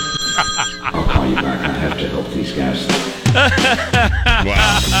I'll call you back. I have to help these guys.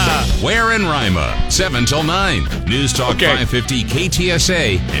 Wow. Where in Rima, 7 till 9. News Talk 550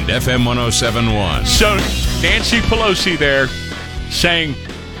 KTSA and FM 1071. So Nancy Pelosi there saying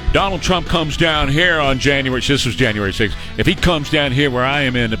Donald Trump comes down here on January, this was January 6th. If he comes down here where I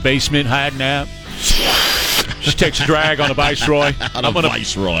am in the basement hiding out, just takes a drag on the Viceroy. I'm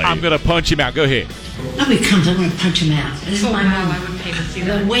going to punch him out. Go ahead. Nobody comes, I'm going to punch him out. This is my moment. I wouldn't pay to see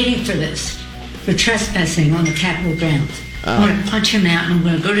that. I've been waiting for this, for trespassing on the Capitol grounds. I'm going to punch him out, and I'm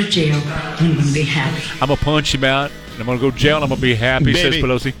going to go to jail, and I'm going to be happy. I'm going to punch him out, and I'm going to go to jail, and I'm going to be happy, says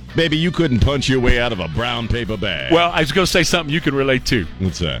Pelosi. Baby, you couldn't punch your way out of a brown paper bag. Well, I was going to say something you can relate to.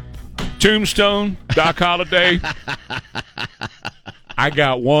 What's that? Tombstone, Doc Holliday. I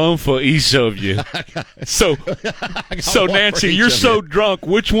got one for each of you. So Nancy, you're so drunk.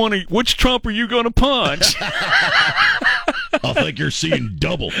 Which Trump are you going to punch? I think you're seeing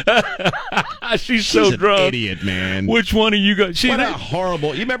double. She's so drunk. An idiot, man. Which one are you going? What a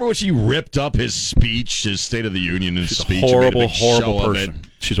horrible! You remember when she ripped up his speech, his State of the Union speech? Horrible person.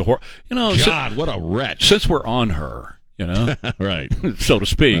 She's a horrible. God, what a wretch. Since we're on her. Right, so to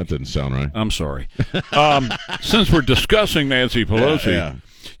speak. That didn't sound right. I'm sorry. Since we're discussing Nancy Pelosi,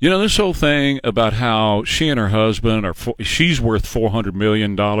 this whole thing about how she and her husband she's worth $400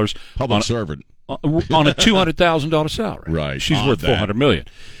 million. Public servant on a $200,000 salary. Right, she's worth $400 million.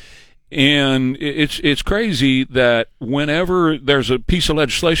 And it's crazy that whenever there's a piece of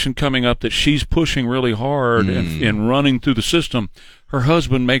legislation coming up that she's pushing really hard and running through the system, her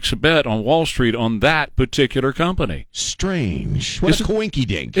husband makes a bet on Wall Street on that particular company. Strange. What a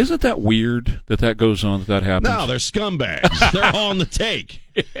coinky-dink. Isn't that weird that goes on, that happens? No, they're scumbags. They're all on the take.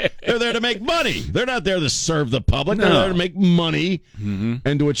 They're there to make money. They're not there to serve the public. They're there to make money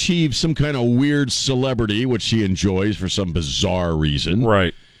and to achieve some kind of weird celebrity, which she enjoys for some bizarre reason.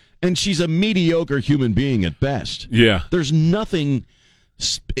 Right. And she's a mediocre human being at best. Yeah. There's nothing...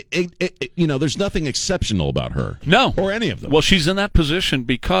 there's nothing exceptional about her. No. Or any of them. Well, she's in that position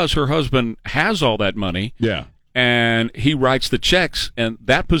because her husband has all that money. Yeah. And he writes the checks, and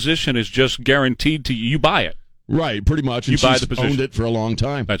that position is just guaranteed to you. You buy it. Right, pretty much. And you buy the position. Owned it for a long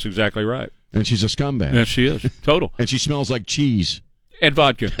time. That's exactly right. And she's a scumbag. Yes, she is. Total. And she smells like cheese. And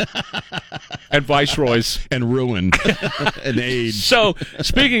vodka. And Viceroys. And ruin. And age. So,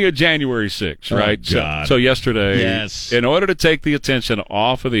 speaking of January 6th, right? Oh, God. So yesterday, yes. In order to take the attention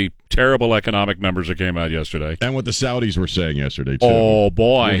off of the terrible economic numbers that came out yesterday. And what the Saudis were saying yesterday, too. Oh,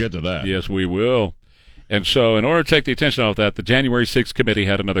 boy. We'll get to that. Yes, we will. And so, in order to take the attention off that, the January 6th committee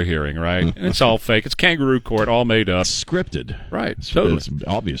had another hearing, right? And it's all fake. It's kangaroo court, all made up. It's scripted. Right, totally. It's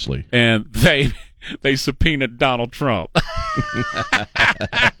obviously. And they subpoenaed Donald Trump.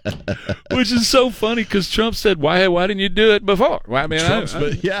 Which is so funny because Trump said, why didn't you do it before? Well, I mean, I'm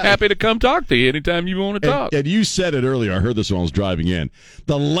happy to come talk to you anytime you want to talk. And you said it earlier. I heard this when I was driving in.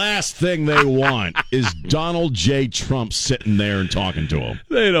 The last thing they want is Donald J. Trump sitting there and talking to him.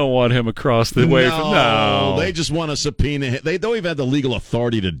 They don't want him across the way from... No. They just want to subpoena him. They don't even have the legal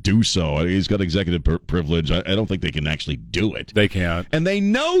authority to do so. He's got executive privilege. I don't think they can actually do it. They can't. And they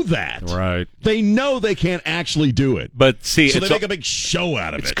know that. Right. They know they can't actually do it. But see, so they make a big show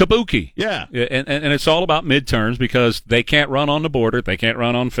out of it. It's kabuki. Yeah. And it's all about midterms because they can't run on the border. They can't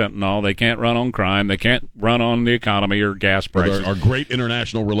run on fentanyl. They can't run on crime. They can't run on the economy or gas prices. Our great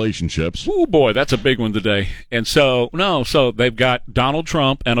international relationships. Oh, boy, that's a big one today. And so they've got Donald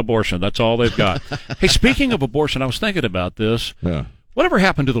Trump and abortion. That's all they've got. Hey, speaking of abortion, I was thinking about this. Yeah. Whatever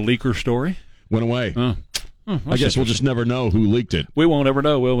happened to the leaker story? Went away. I guess we'll just never know who leaked it. We won't ever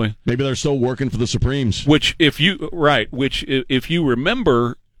know, will we? Maybe they're still working for the Supremes. Which, if you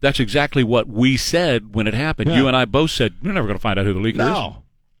remember, that's exactly what we said when it happened. Yeah. You and I both said, we're never going to find out who the leaker is. No.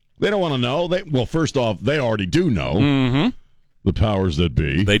 They don't want to know. Well, first off, they already do know. Mm-hmm. The powers that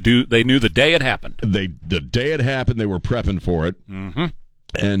be. They do. They knew the day it happened. The day it happened, they were prepping for it. Mm-hmm.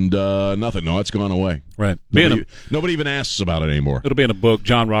 And nothing. No, it's gone away. Right. Nobody even asks about it anymore. It'll be in a book,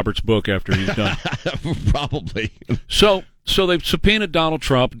 John Roberts' book, after he's done. Probably. So they've subpoenaed Donald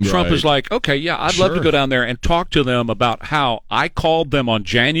Trump. Trump is like, okay, yeah, I'd love to go down there and talk to them about how I called them on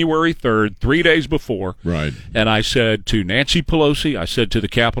January 3rd, 3 days before. Right. And I said to Nancy Pelosi, I said to the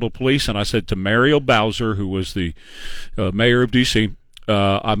Capitol Police, and I said to Muriel Bowser, who was the mayor of D.C.,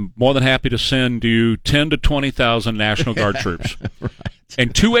 I'm more than happy to send you 10 to 20,000 National Guard troops. Right.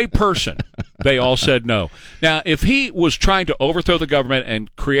 And to a person, they all said no. Now, if he was trying to overthrow the government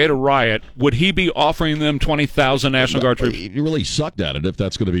and create a riot, would he be offering them 20,000 National Guard troops? He really sucked at it if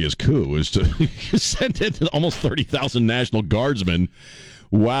that's going to be his coup, is to send in almost 30,000 National Guardsmen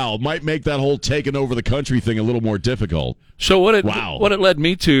Wow, might make that whole taking over the country thing a little more difficult. So what it Wow. led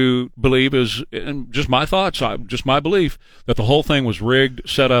me to believe is, and just my thoughts, just my belief, that the whole thing was rigged,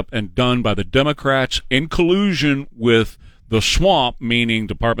 set up, and done by the Democrats in collusion with the swamp, meaning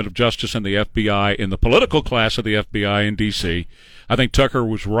Department of Justice and the FBI, in the political class of the FBI in D.C. I think Tucker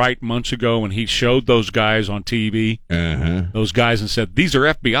was right months ago when he showed those guys on TV, those guys, and said, these are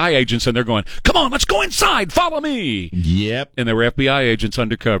FBI agents, and they're going, come on, let's go inside, follow me. Yep. And they were FBI agents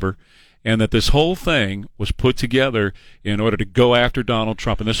undercover, and that this whole thing was put together in order to go after Donald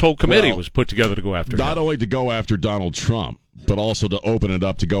Trump. And this whole committee was put together to go after him. Not only to go after Donald Trump, but also to open it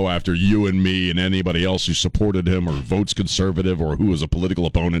up to go after you and me and anybody else who supported him or votes conservative or who was a political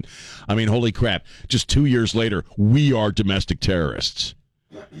opponent. I mean, holy crap. Just 2 years later, we are domestic terrorists.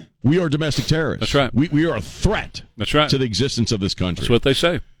 We are domestic terrorists. That's right. We are a threat That's right. to the existence of this country. That's what they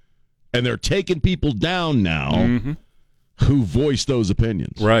say. And they're taking people down now who voice those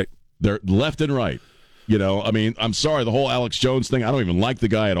opinions. Right. They're left and right. You know, I mean, I'm sorry, the whole Alex Jones thing, I don't even like the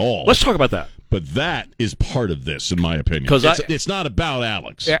guy at all. Let's talk about that. But that is part of this, in my opinion. 'Cause It's not about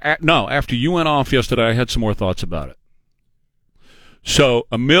Alex. No, after you went off yesterday, I had some more thoughts about it. So,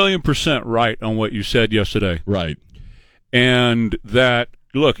 1,000,000% right on what you said yesterday. Right. And that,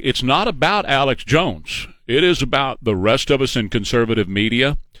 look, it's not about Alex Jones. It is about the rest of us in conservative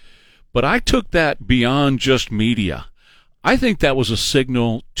media. But I took that beyond just media. I think that was a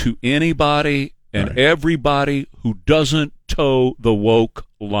signal to anybody and everybody who doesn't toe the woke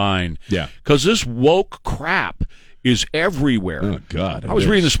line. Yeah. Because this woke crap is everywhere. Oh, God. I was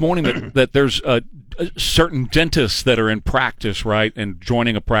reading this morning that there's certain dentists that are in practice, right, and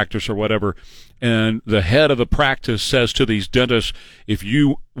joining a practice or whatever, and the head of the practice says to these dentists, if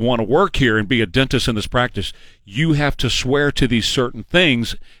you want to work here and be a dentist in this practice, you have to swear to these certain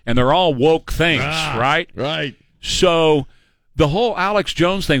things, and they're all woke things, right? Right. So the whole Alex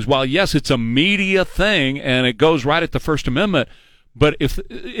Jones thing, while yes, it's a media thing and it goes right at the First Amendment, but if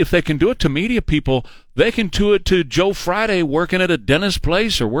they can do it to media people, they can do it to Joe Friday working at a dentist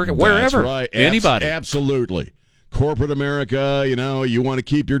place or working wherever. That's right. Anybody. Absolutely. Corporate America, you know, you want to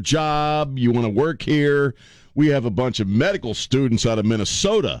keep your job, you want to work here. We have a bunch of medical students out of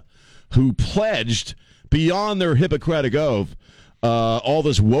Minnesota who pledged beyond their Hippocratic oath all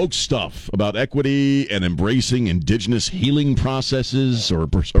this woke stuff about equity and embracing indigenous healing processes or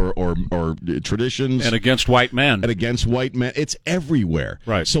traditions. And against white men. And against white men. It's everywhere.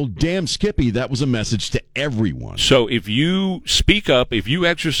 Right. So, damn Skippy, that was a message to everyone. So if you speak up, if you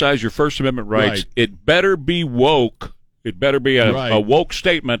exercise your First Amendment rights, it better be woke. It better be a woke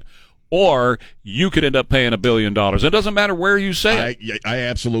statement, or you could end up paying $1 billion. It doesn't matter where you say it. I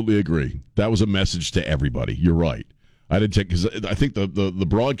absolutely agree. That was a message to everybody. You're right. I didn't take, because I think the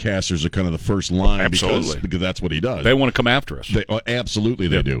broadcasters are kind of the first line because that's what he does. They want to come after us. Absolutely,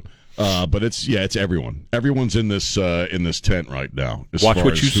 they do. But it's everyone. Everyone's in this tent right now. Watch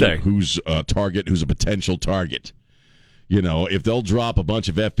what you say. Who's a target? Who's a potential target? You know, if they'll drop a bunch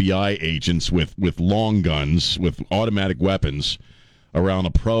of FBI agents with long guns, with automatic weapons around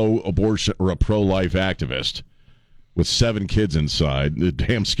a pro-abortion or a pro-life activist with 7 kids inside, the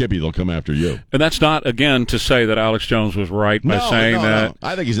damn Skippy, they'll come after you. And that's not, again, to say that Alex Jones was right by saying that. No.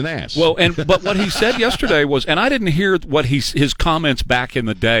 I think he's an ass. Well, but what he said yesterday was, and I didn't hear what his comments back in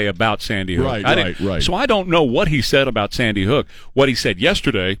the day about Sandy Hook. Right. So I don't know what he said about Sandy Hook. What he said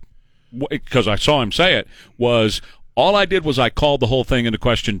yesterday, because I saw him say it, was, all I did was I called the whole thing into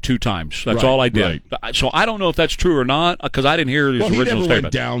question 2 times. That's all I did. Right. So I don't know if that's true or not, because I didn't hear his original statement. He never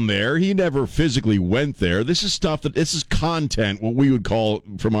went down there. He never physically went there. This is stuff this is content, what we would call,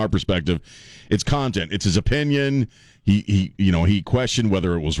 from our perspective, it's content. It's his opinion. He questioned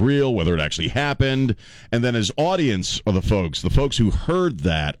whether it was real, whether it actually happened. And then his audience are the folks who heard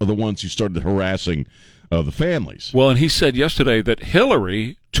that are the ones who started harassing the families. Well, and he said yesterday that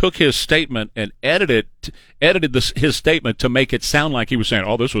Hillary took his statement and edited his statement to make it sound like he was saying,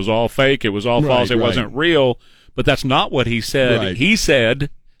 this was all fake, it was all false, it wasn't real. But that's not what he said. Right. He said,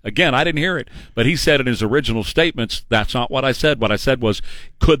 again, I didn't hear it, but he said in his original statements, that's not what I said. What I said was,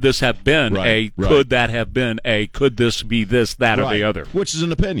 could this have been could that have been could this be this, that, or the other? Which is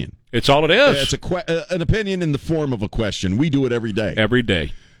an opinion. It's all it is. It's an opinion in the form of a question. We do it every day. Every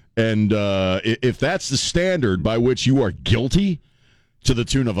day. And if that's the standard by which you are guilty to the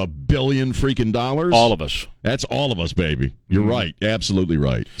tune of $1 billion freaking dollars, all of us. That's all of us, baby. You're right. Absolutely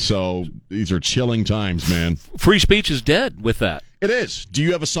right. So these are chilling times, man. Free speech is dead with that. It is. Do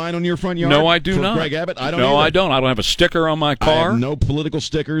you have a sign on your front yard? No, I do for not. Greg Abbott? I don't. I don't. I don't have a sticker on my car. I have no political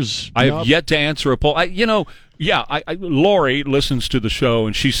stickers. I have yet to answer a poll. Yeah, Lori listens to the show,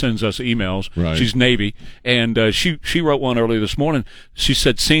 and she sends us emails. Right. She's Navy, and she wrote one earlier this morning. She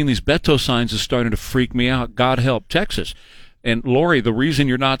said, seeing these Beto signs is starting to freak me out. God help Texas. And, Lori, the reason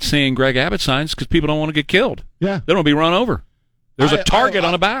you're not seeing Greg Abbott signs is because people don't want to get killed. Yeah. They don't want to be run over. There's a target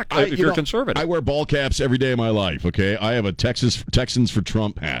on the back if you're conservative. I wear ball caps every day of my life, okay? I have a Texans for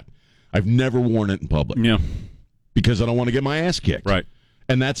Trump hat. I've never worn it in public. Yeah. Because I don't want to get my ass kicked. Right.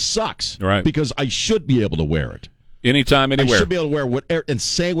 And that sucks. Right. Because I should be able to wear it. Anytime, anywhere. I should be able to wear whatever and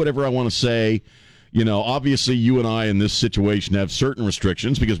say whatever I want to say. You know, obviously, you and I in this situation have certain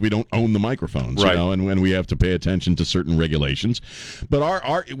restrictions because we don't own the microphones, right. You know, and we have to pay attention to certain regulations.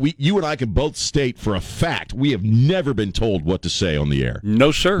 But you and I can both state for a fact we have never been told what to say on the air.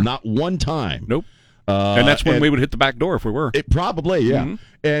 No, sir. Not one time. Nope. And that's when we would hit the back door if we were. It probably, yeah. Mm-hmm.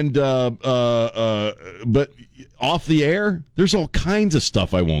 And but off the air, there's all kinds of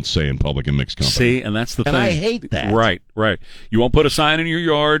stuff I won't say in public and mixed company. See, and that's the thing. And I hate that. Right. You won't put a sign in your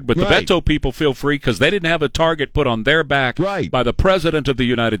yard, but the Right. Beto people feel free because they didn't have a target put on their back Right. by the President of the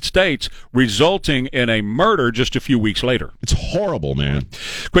United States, resulting in a murder just a few weeks later. It's horrible, man.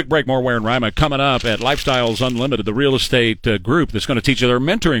 Quick break, more Ware and Rima coming up at Lifestyles Unlimited, the real estate group that's going to teach you, their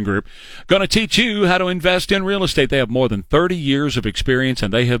mentoring group, going to teach you how to invest in real estate. They have more than 30 years of experience,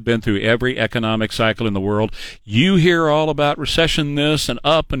 and they have been through every economic cycle in the world. You hear all about recession this and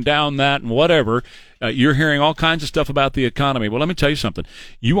up and down that and whatever. You're hearing all kinds of stuff about the economy. Well, let me tell you something.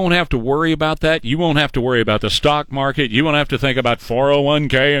 You won't have to worry about that. You won't have to worry about the stock market. You won't have to think about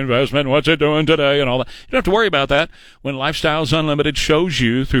 401k investment, what's it doing today, and all that. You don't have to worry about that when Lifestyles Unlimited shows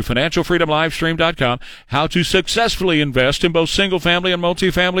you through financialfreedomlivestream.com how to successfully invest in both single-family and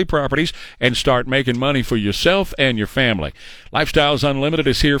multifamily properties and start making money for yourself and your family. Lifestyles Unlimited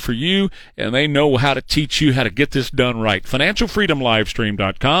is here for you, and they know how to teach you how to get this done right.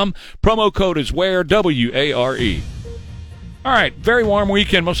 financialfreedomlivestream.com. Promo code is WARE, W-A-R-E. All right, very warm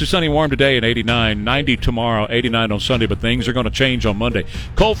weekend, mostly sunny, warm today at 89, 90 tomorrow, 89 on Sunday, but things are going to change on Monday.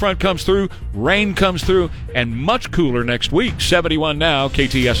 Cold front comes through, rain comes through, and much cooler next week. 71 now,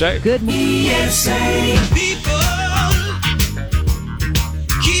 KTSA. Good morning. People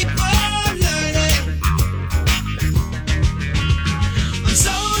keep on learning. I'm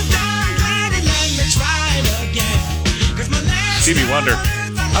so darn glad they let me try it again. 'Cause my last Stevie Wonder.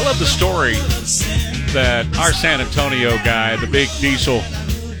 I love the story that our San Antonio guy, the Big Diesel,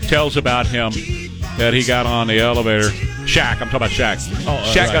 tells about him, that he got on the elevator. Shaq, I'm talking about Shaq.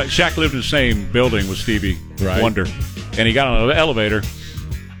 Shaq, right. Shaq lived in the same building with Stevie Right. Wonder. And he got on the elevator,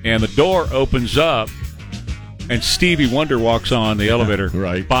 and the door opens up, and Stevie Wonder walks on the elevator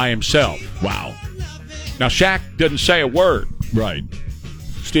Right. by himself. Wow. Now, Shaq didn't say a word. Right.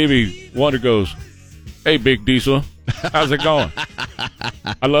 Stevie Wonder goes, "Hey, Big Diesel, how's it going?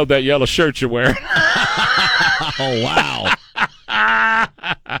 I love that yellow shirt you're wearing." Oh, wow.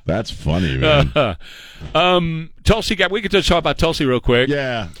 That's funny, man. Tulsi, we could just talk about Tulsi real quick.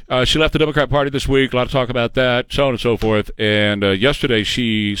 Yeah. She left the Democrat Party this week. A lot of talk about that, so on and so forth. And yesterday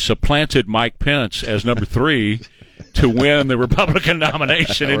she supplanted Mike Pence as number 3 to win the Republican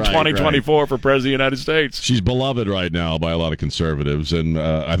nomination in Right, 2024 for President of the United States. She's beloved right now by a lot of conservatives, and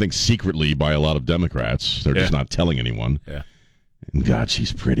I think secretly by a lot of Democrats. They're just not telling anyone. Yeah. And God,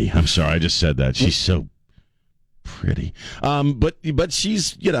 she's pretty. I'm sorry, I just said that. She's so pretty. But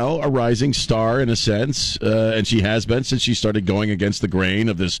she's, a rising star in a sense, and she has been since she started going against the grain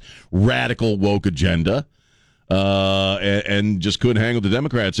of this radical woke agenda, and just couldn't hang with the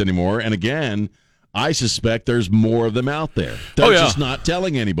Democrats anymore. And again, I suspect there's more of them out there. They're just not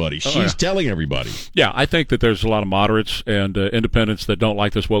telling anybody. She's telling everybody. Yeah, I think that there's a lot of moderates and independents that don't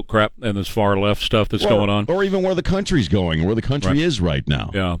like this woke crap and this far left stuff that's going on. Or even where the country's going, where the country is right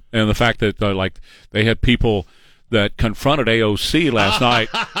now. Yeah, and the fact that they had people that confronted AOC last night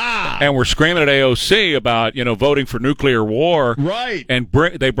and were screaming at AOC about voting for nuclear war. Right. And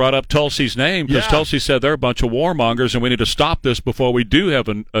they brought up Tulsi's name because Tulsi said they're a bunch of warmongers and we need to stop this before we do have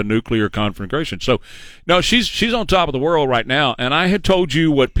a nuclear conflagration. So, no, she's on top of the world right now. And I had told you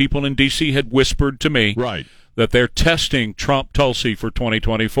what people in D.C. had whispered to me. Right. That they're testing Trump Tulsi for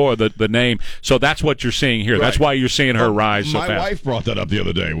 2024, the name. So that's what you're seeing here. Right. That's why you're seeing her rise so My fast. wife brought that up the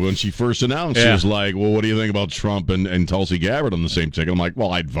other day when she first announced. She Yeah. was like, well, what do you think about Trump and Tulsi Gabbard on the same ticket? I'm like,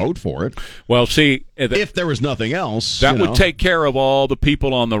 well, I'd vote for it. Well, see, If there was nothing else. that would take care of all the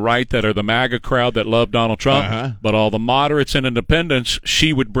people on the right that are the MAGA crowd that love Donald Trump. Uh-huh. But all the moderates and independents,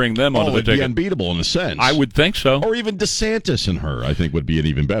 she would bring them onto the it'd be ticket. unbeatable in a sense. I would think so. Or even DeSantis and her, I think, would be an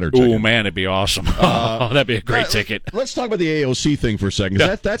even better ticket. Oh, man, it'd be awesome. That'd be a great ticket. Let's talk about the AOC thing for a second.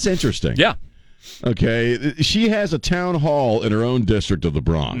 'Cause that's interesting. Yeah. Okay. She has a town hall in her own district of the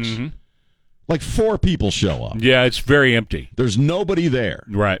Bronx. Mm-hmm. Like 4 people show up. Yeah, it's very empty. There's nobody there.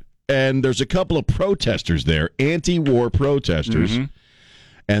 Right. And there's a couple of protesters there, anti-war protesters. Mm-hmm.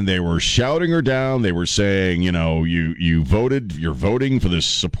 And they were shouting her down. They were saying, you're voting for the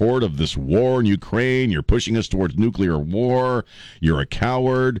support of this war in Ukraine. You're pushing us towards nuclear war. You're a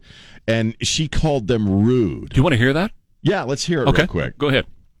coward. And she called them rude. Do you want to hear that? Yeah, let's hear it Okay. real quick. Go ahead.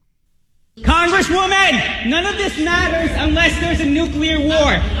 Congresswoman, none of this matters unless there's a nuclear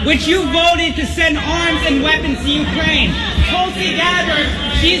war, which you voted to send arms and weapons to Ukraine. Tulsi Gabbard,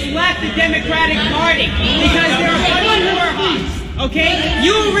 she's left the Democratic Party because there are a bunch of war hawks. Okay?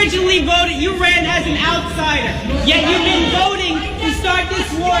 You originally voted, you ran as an outsider, yet you've been voting to start this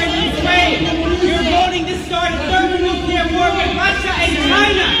war in Ukraine. You're voting to start a third nuclear war with Russia and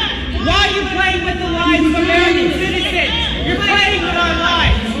China. Why are you playing with the lives of American citizens? You're playing with our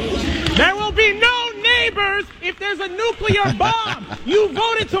lives. There will be no neighbors if there's a nuclear bomb. You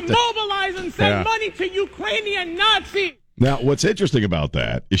voted to mobilize and send money to Ukrainian Nazis. Now, what's interesting about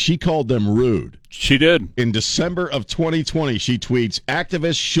that is she called them rude. She did. In December of 2020, she tweets,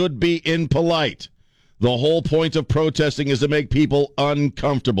 activists should be impolite. The whole point of protesting is to make people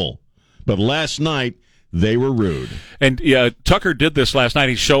uncomfortable. But last night, they were rude. And yeah, Tucker did this last night.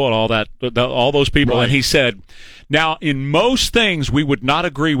 He's showing all those people, Right. and he said, now, in most things, we would not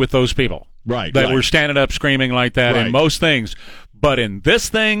agree with those people. Right. That were standing up screaming like that in Right. most things. But in this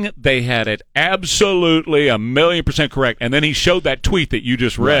thing, they had it absolutely 1,000,000% correct. And then he showed that tweet that you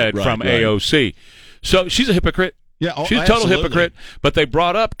just read Right, from right. AOC. So she's a hypocrite. Yeah, she's a total absolutely. hypocrite. But they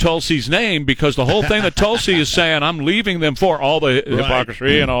brought up Tulsi's name because the whole thing that Tulsi is saying, I'm leaving them for all the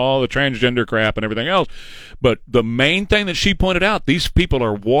hypocrisy and all the transgender crap and everything else. But the main thing that she pointed out, these people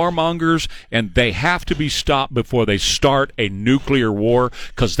are warmongers, and they have to be stopped before they start a nuclear war,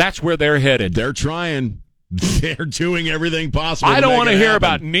 because that's where they're headed. They're trying. They're doing everything possible. I don't want to hear happen.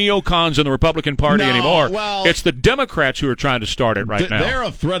 about neocons in the Republican Party No, anymore. well- It's the Democrats who are trying to start it right now. They're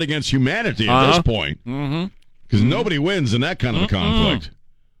a threat against humanity at this point. Because nobody wins in that kind of a conflict.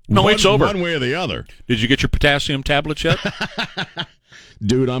 No, it's over. One way or the other. Did you get your potassium tablets yet?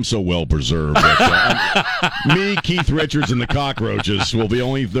 Dude, I'm so well preserved. Me, Keith Richards, and the cockroaches will be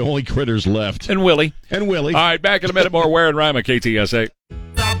the only critters left. And Willie. And Willie. All right, back in a minute more. Ware and Rima, KTSA.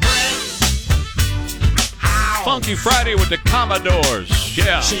 Funky Friday with the Commodores.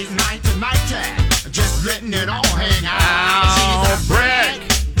 Yeah. She's 90, just letting it all hang out.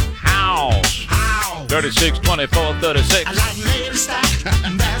 Brick House. 36, 24, 36. I like lady style,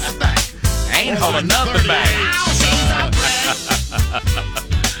 and that's the thing. Ain't holding nothing back.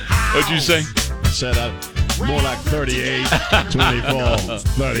 What'd you say? Set up more like 38, 24,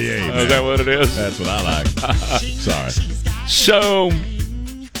 38. Is that what it is? That's what I like. Sorry. So,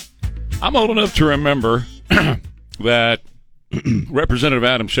 I'm old enough to remember that Representative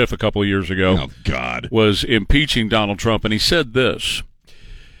Adam Schiff a couple of years ago Oh, God. was impeaching Donald Trump, and he said this.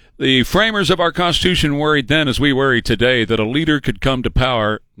 The framers of our Constitution worried then, as we worry today, that a leader could come to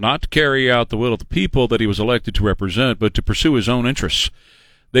power not to carry out the will of the people that he was elected to represent, but to pursue his own interests.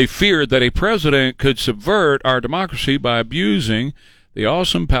 They feared that a president could subvert our democracy by abusing the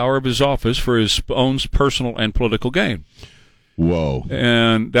awesome power of his office for his own personal and political gain. Whoa.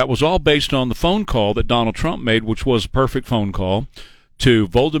 And that was all based on the phone call that Donald Trump made, which was a perfect phone call, to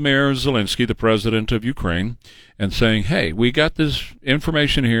Volodymyr Zelensky, the president of Ukraine, and saying, hey, we got this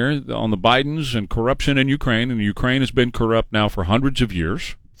information here on the Bidens and corruption in Ukraine, and Ukraine has been corrupt now for hundreds of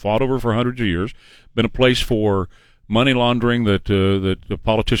years, fought over for hundreds of years, been a place for money laundering that the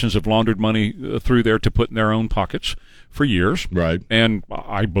politicians have laundered money through there to put in their own pockets for years. Right. And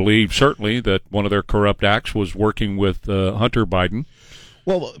I believe certainly that one of their corrupt acts was working with Hunter Biden.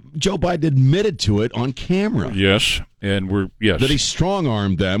 Well, Joe Biden admitted to it on camera. Yes, and That he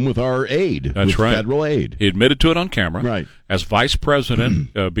strong-armed them with our aid. That's with right. Federal aid. He admitted to it on camera. Right. As vice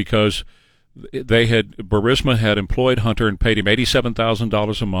president, because Burisma had employed Hunter and paid him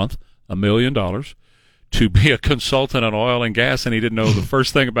 $87,000 a month, $1 million, to be a consultant on oil and gas, and he didn't know the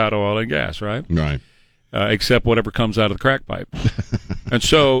first thing about oil and gas, right? Right. Except whatever comes out of the crack pipe. And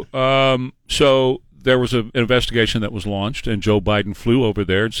so there was an investigation that was launched, and Joe Biden flew over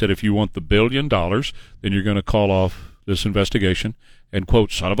there and said, if you want the $1 billion, then you're going to call off this investigation. And,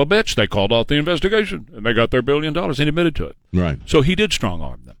 quote, son of a bitch, they called off the investigation, and they got their $1 billion and admitted to it. Right. So he did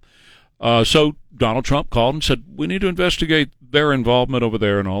strong-arm them. So Donald Trump called and said, we need to investigate their involvement over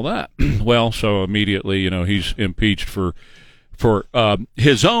there and all that. Well, so immediately, he's impeached for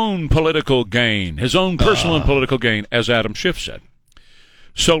his own political gain, his own personal and political gain, as Adam Schiff said.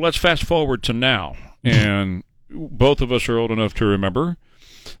 So let's fast forward to now. And both of us are old enough to remember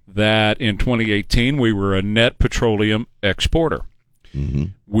that in 2018 we were a net petroleum exporter. Mm-hmm.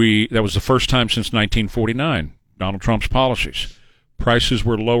 That was the first time since 1949, Donald Trump's policies. Prices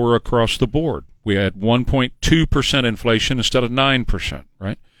were lower across the board. We had 1.2% inflation instead of 9%,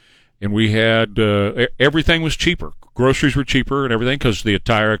 right? And we had everything was cheaper. Groceries were cheaper and everything because the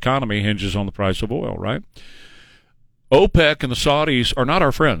entire economy hinges on the price of oil, right? OPEC and the Saudis are not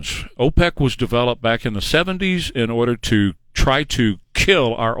our friends. OPEC was developed back in the 70s in order to try to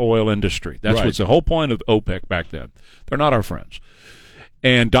kill our oil industry. That's Right. what's the whole point of OPEC back then. They're not our friends.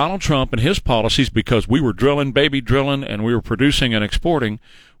 And Donald Trump and his policies, because we were drilling, baby drilling, and we were producing and exporting,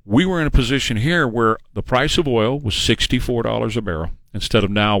 we were in a position here where the price of oil was $64 a barrel instead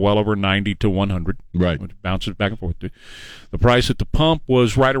of now well over 90 to 100. Right. It bounces back and forth. The price at the pump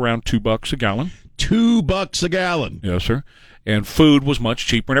was right around $2 a gallon. $2 a gallon. Yes, sir. And food was much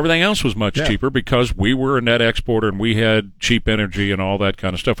cheaper, and everything else was much cheaper because we were a net exporter and we had cheap energy and all that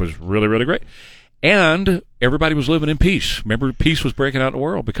kind of stuff. It was really, really great. And everybody was living in peace. Remember, peace was breaking out in the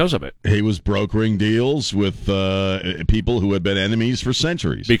world because of it. He was brokering deals with people who had been enemies for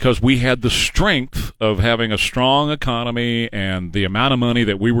centuries. Because we had the strength of having a strong economy and the amount of money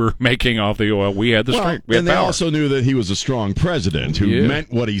that we were making off the oil. We had the strength. We had and they power. also knew that he was a strong president who Yeah.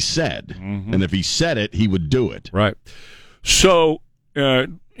 meant what he said. And if he said it, he would do it. Right. So,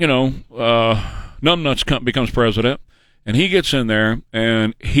 Numbnuts becomes president, and he gets in there,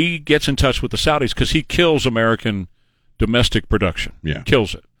 and he gets in touch with the Saudis because he kills American domestic production. Yeah.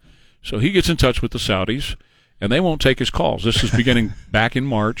 Kills it. So he gets in touch with the Saudis, and they won't take his calls. This is beginning back in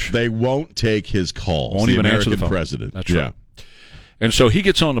March. They won't take his calls. Won't the even answer American the phone. president. That's right. And so he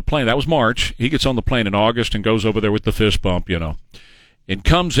gets on the plane. That was March. He gets on the plane in August and goes over there with the fist bump, and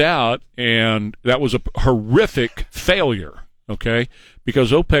comes out, and that was a horrific failure, okay,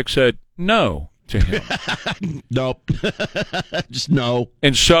 because OPEC said no to him. Nope. Just no.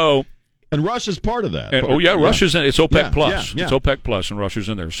 And so, And Russia's part of that. Russia's in. It's OPEC Yeah, plus. yeah. It's OPEC plus, and Russia's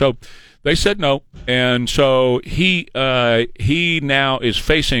in there. So they said no, and so he now is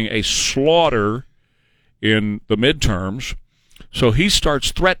facing a slaughter in the midterms. So he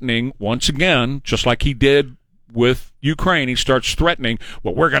starts threatening once again, just like he did with Ukraine. He starts threatening,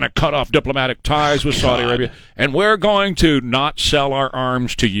 well, we're going to cut off diplomatic ties with Saudi Arabia, and we're going to not sell our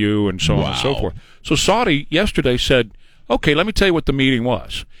arms to you, and so on and so forth. So Saudi yesterday said, okay, let me tell you what the meeting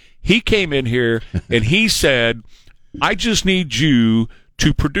was. He came in here and he said, I just need you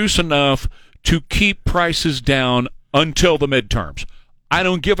to produce enough to keep prices down until the midterms. I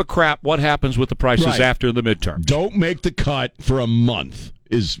don't give a crap what happens with the prices after the midterms. Don't make the cut for a month,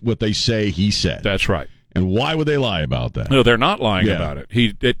 is what they say he said. That's right. And why would they lie about that? No, they're not lying about it.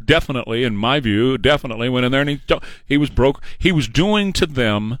 It definitely, in my view, went in there and he was broke. He was doing to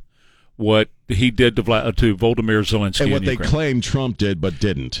them what he did to Volodymyr Zelensky And what in they Ukraine. claim Trump did but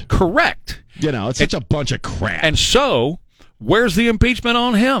didn't. Correct. It's such a bunch of crap. And so, where's the impeachment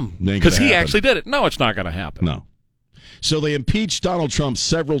on him? Because he actually did it. No, it's not going to happen. No. So they impeached Donald Trump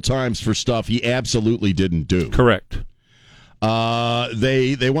several times for stuff he absolutely didn't do. Correct.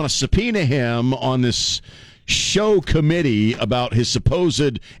 They want to subpoena him on this show committee about his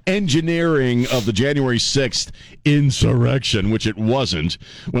supposed engineering of the January 6th insurrection, which it wasn't,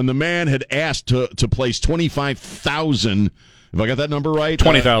 when the man had asked to place 25,000, if I got that number right?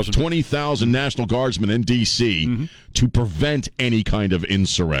 20,000. 20,000 National Guardsmen in D.C. To prevent any kind of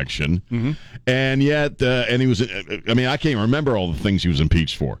insurrection. And yet, and he was, I can't remember all the things he was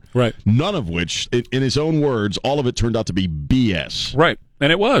impeached for. Right. None of which, in his own words, all of it turned out to be BS. Right.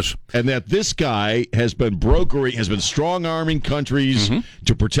 And it was. And that this guy has been strong-arming countries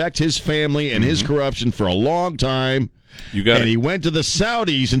to protect his family and his corruption for a long time. You got and it. he went to the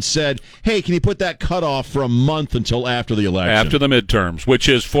Saudis and said, hey, can you put that cutoff for a month until after the election? After the midterms, which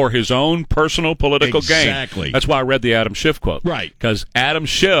is for his own personal political gain. Exactly. That's why I read the Adam Schiff quote. Right. Because Adam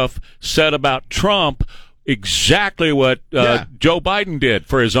Schiff said about Trump exactly what Joe Biden did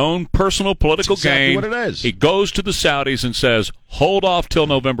for his own personal political exactly gain. what it is. He goes to the Saudis and says, hold off till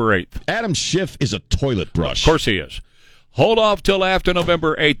November 8th. Adam Schiff is a toilet brush. Of course he is. Hold off till after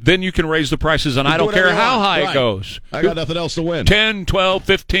November 8th. Then you can raise the prices, and I don't care how high it goes. I got nothing else to win. $10, $12,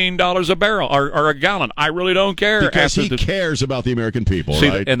 $15 a barrel or a gallon. I really don't care. Because he cares about the American people, See,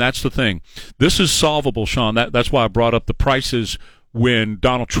 right? and that's the thing. This is solvable, Sean. That's why I brought up the prices when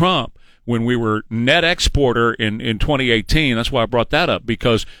Donald Trump, when we were net exporter in 2018. That's why I brought that up,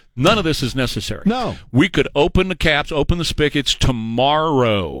 because none of this is necessary. No. We could open the caps, open the spigots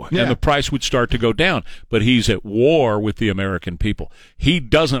tomorrow, Yeah. and the price would start to go down. But he's at war with the American people. He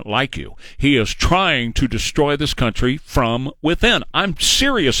doesn't like you. He is trying to destroy this country from within. I'm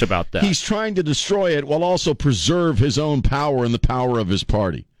serious about that. He's trying to destroy it while also preserve his own power and the power of his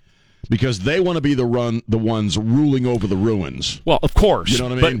party. because they want to be the ones ruling over the ruins. Well, of course. You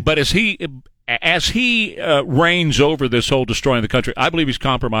know what I mean? But as he reigns over this whole destroying the country, I believe he's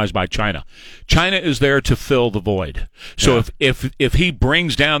compromised by China. China is there to fill the void. So if he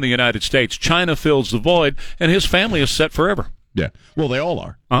brings down the United States, China fills the void, and his family is set forever. Yeah. Well, they all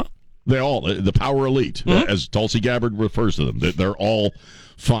are. Huh? They all, the power elite, as Tulsi Gabbard refers to them. They're all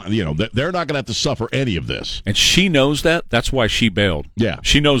fine. You know, they're not going to have to suffer any of this. And she knows that. That's why she bailed. Yeah.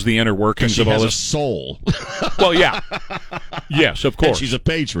 She knows the inner workings She of all has a this. soul. Well, yeah. Yes, of course. And she's a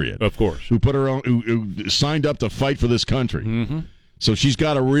patriot. Of course. Who put her own, who signed up to fight for this country. Mm-hmm. So she's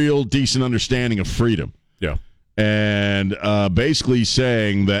got a real decent understanding of freedom. Yeah. And basically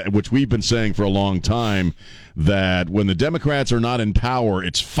saying that, which we've been saying for a long time, that when the Democrats are not in power,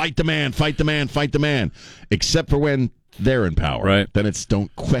 it's fight the man, fight the man, fight the man, except for when they're in power. Right. Then it's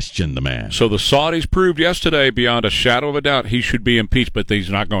don't question the man. So the Saudis proved yesterday, beyond a shadow of a doubt, he should be impeached, but he's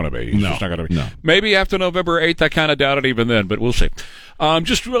not going to be. He's just not going to be. No. Maybe after November 8th, I kind of doubt it even then, but we'll see.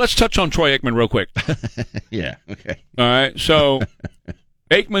 Let's touch on Troy Aikman real quick. Yeah, okay. All right, so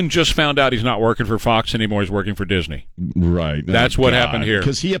Aikman just found out he's not working for Fox anymore. He's working for Disney. Right. That's what happened here.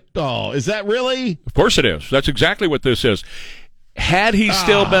 Because is that really? Of course it is. That's exactly what this is. Had he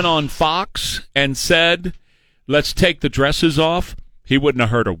still been on Fox and said, let's take the dresses off, he wouldn't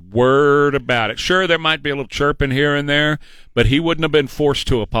have heard a word about it. Sure, there might be a little chirping here and there, but he wouldn't have been forced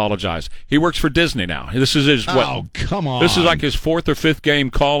to apologize. He works for Disney now. This is his come on. This is like his fourth or fifth game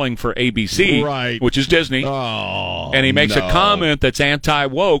calling for ABC, right? Which is Disney. Oh, and he makes a comment that's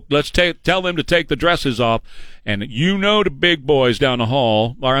anti-woke. Let's tell them to take the dresses off. And you know the big boys down the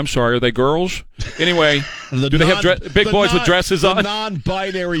hall. Or I'm sorry, are they girls? Anyway, do they have big boys with dresses on? The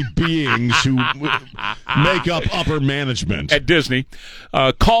non-binary beings who make up upper management at Disney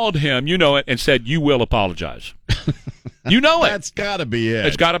called him, you know it, and said, "You will apologize." You know it. That's got to be it.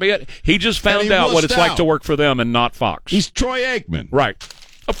 It's got to be it. He just found out what it's like to work for them and not Fox. He's Troy Aikman. Right.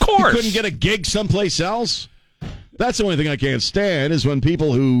 Of course. He couldn't get a gig someplace else? That's the only thing I can't stand is when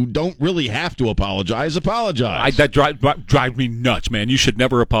people who don't really have to apologize. That drives me nuts, man. You should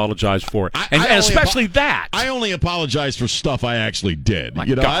never apologize for it, and especially that. I only apologize for stuff I actually did. My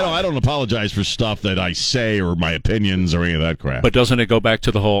you know, God. I don't apologize for stuff that I say or my opinions or any of that crap. But doesn't it go back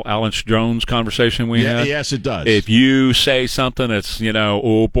to the whole Alan Jones conversation we had? Yes, it does. If you say something that's,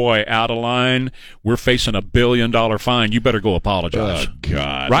 oh boy, out of line, we're facing $1 billion fine. You better go apologize. Oh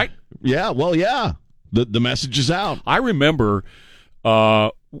God! Right? Yeah. Well, yeah. The message is out. I remember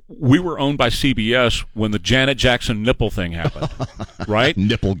we were owned by CBS when the Janet Jackson nipple thing happened, right?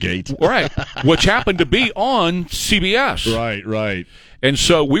 Nipplegate. Right, which happened to be on CBS. Right. And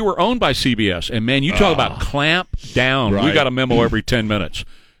so we were owned by CBS. And, man, you talk about clamp down. Right. We got a memo every 10 minutes.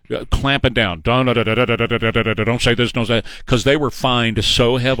 Clamping down. Don't say this, don't say that. Because they were fined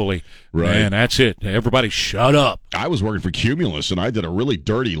so heavily. Right. Man, that's it. Everybody shut up. I was working for Cumulus, and I did a really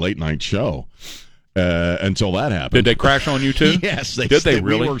dirty late-night show. Until that happened. Did they crash on you too? Yes, did they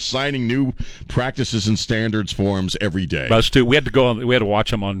really? We were signing new practices and standards forms every day. Us too. We had to watch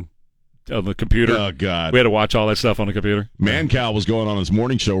them on the computer. Oh God, we had to watch all that stuff on the computer. Mancow was going on his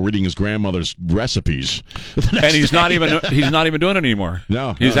morning show reading his grandmother's recipes, and he's not even doing it anymore.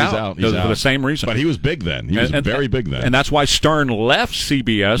 No, he's out. He's out for the same reason. But he was big then. He was very big then, and that's why Stern left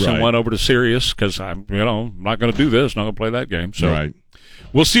CBS and went over to Sirius because I'm not going to do this. Not going to play that game. So. Right.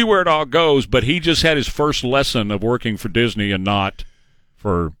 We'll see where it all goes, but he just had his first lesson of working for Disney and not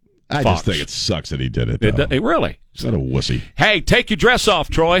for Fox. I just think it sucks that he did it. It really. He's not a wussy. Hey, take your dress off,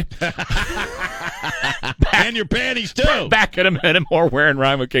 Troy. And your panties, too. Back in a minute, more Wearing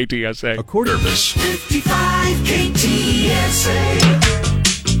Rhyme with KTSA. A quarter of this. 55 KTSA.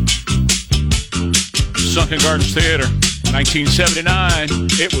 Sunken Gardens Theater, 1979.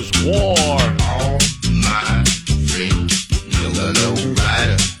 It was war. All my friends. The low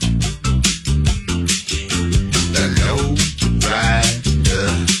rider. The low rider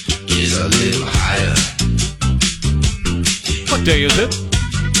is a little higher. What day is it?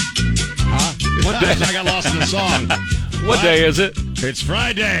 What day? I got lost in the song. What day is it? It's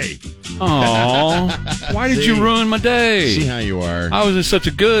Friday. Oh, why did you ruin my day? See how you are. I was in such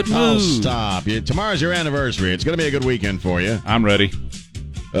a good mood. Oh, stop. Tomorrow's your anniversary. It's going to be a good weekend for you. I'm ready.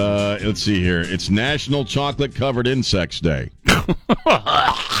 Let's see here. It's National Chocolate-Covered Insects Day.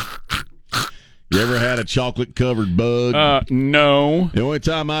 You ever had a chocolate-covered bug? No. The only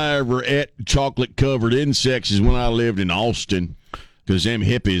time I ever ate chocolate-covered insects is when I lived in Austin. Because them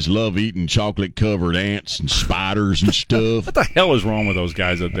hippies love eating chocolate-covered ants and spiders and stuff. What the hell is wrong with those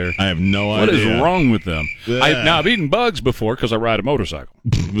guys up there? I have no idea. What is wrong with them? Yeah. I've eaten bugs before because I ride a motorcycle.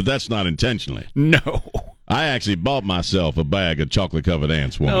 But that's not intentionally. No. I actually bought myself a bag of chocolate-covered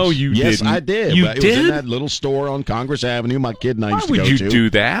ants once. No, you yes, didn't. I did. You It was in did? that little store on Congress Avenue my kid and I Why used to would go you to. do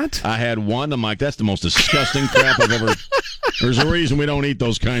that? I had one. I'm like, that's the most disgusting crap I've ever... There's a reason we don't eat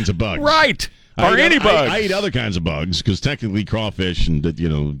those kinds of bugs. Right. I Or eat any oth- bugs. I eat other kinds of bugs because technically crawfish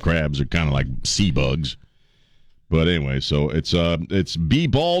and crabs are kind of like sea bugs. But anyway, so it's Be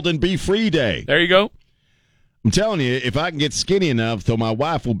Bald and Be Free Day. There you go. I'm telling you, if I can get skinny enough so my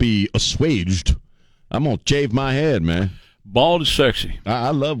wife will be assuaged, I'm gonna shave my head, man. Bald is sexy. I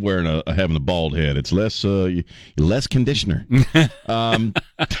love wearing having a bald head. It's less conditioner.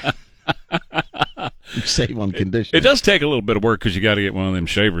 Save on conditioner. It does take a little bit of work because you got to get one of them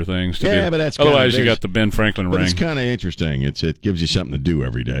shaver things to do. Yeah, but that's otherwise kinda- you got the Ben Franklin But ring. it's kind of interesting. It gives you something to do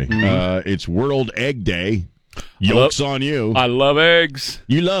every day. It's World Egg Day. Yolks on you. I love eggs.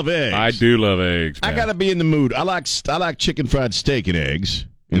 You love eggs. I do love eggs. I man. gotta be in the mood. I like chicken fried steak and eggs,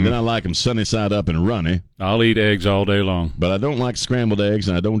 and then I like them sunny side up and runny. I'll eat eggs all day long. But I don't like scrambled eggs,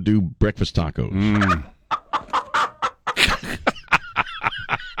 and I don't do breakfast tacos.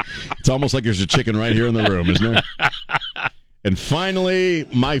 It's almost like there's a chicken right here in the room, isn't there? And finally,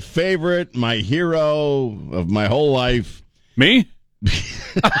 my favorite, my hero of my whole life. Me?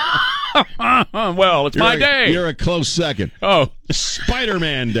 Well, it's my day. You're a close second. Oh.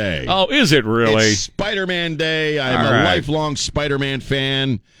 Spider-Man Day. Oh, is it really? It's Spider-Man Day. I'm All a right. lifelong Spider-Man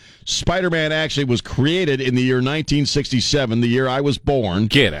fan. Spider-Man actually was created in the year 1967, the year I was born.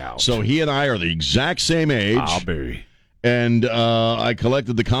 Get out. So he and I are the exact same age. I'll be. And I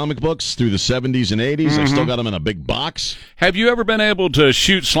collected the comic books through the 70s and 80s. I still got them in a big box. Have you ever been able to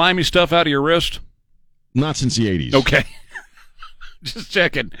shoot slimy stuff out of your wrist? Not since the 80s. Okay. Just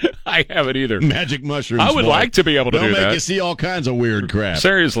checking. I haven't either. Magic mushrooms. I would boy. like to be able to They'll do make that. you see all kinds of weird crap.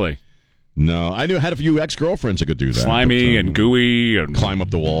 Seriously. No, I had a few ex-girlfriends that could do that. Slimy but, and gooey and climb up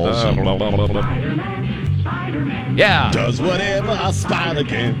the walls. blah, blah, blah, blah. Yeah. Does whatever a spider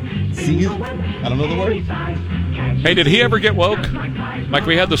can. See it? I don't know the word. Hey, did he ever get woke? Like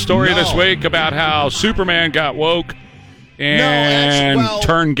we had the story No. this week about how Superman got woke and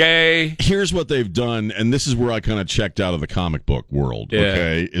turned gay. Here's what they've done, and this is where I kind of checked out of the comic book world, Yeah.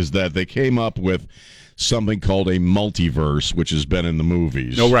 okay, is that they came up with something called a multiverse, which has been in the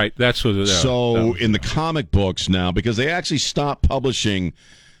movies. Oh, right. That's what. So in the comic books now, because they actually stopped publishing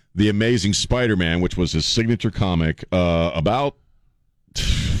The Amazing Spider-Man, which was his signature comic, about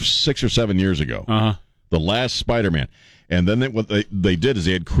 6 or 7 years ago. Uh-huh. The last Spider-Man. And then what they did is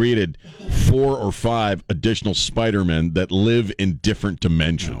they had created 4 or 5 additional Spider-Men that live in different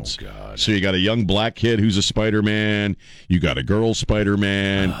dimensions. Oh, God. So you got a young black kid who's a Spider-Man. You got a girl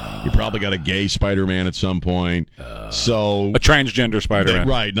Spider-Man. You probably got a gay Spider-Man at some point. So A transgender Spider-Man.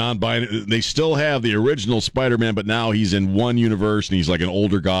 right, non-binary. They still have the original Spider-Man, but now he's in one universe and he's like an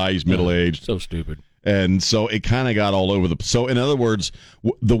older guy. He's middle-aged. So stupid. And so it kind of got all over the... So in other words,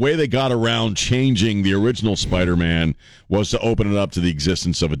 the way they got around changing the original Spider-Man was to open it up to the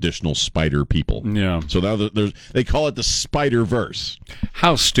existence of additional spider people. Yeah. So now they call it the Spider-Verse.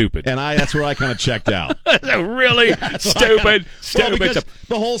 How stupid. And that's where I kind of checked out. Really stupid. Well, because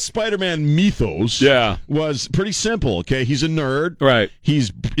the whole Spider-Man mythos was pretty simple, okay? He's a nerd. Right.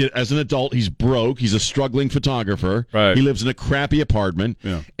 He's, as an adult, he's broke. He's a struggling photographer. Right. He lives in a crappy apartment.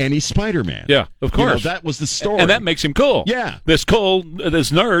 Yeah. And he's Spider-Man. Yeah, of course. That was the story. And that makes him cool. Yeah. This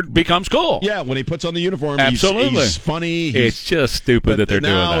nerd becomes cool. Yeah, when he puts on the uniform, Absolutely. he's funny. It's just stupid that they're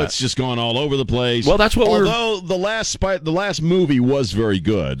doing now that. it's just gone all over the place. Well, that's what Although the last movie was very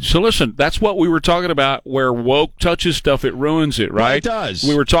good. So listen, that's what we were talking about. Where woke touches stuff, it ruins it, right? It does.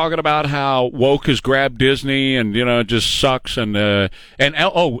 We were talking about how woke has grabbed Disney, and it just sucks. And the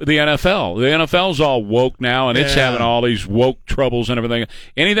NFL, the NFL's all woke now, and it's Yeah. having all these woke troubles and everything.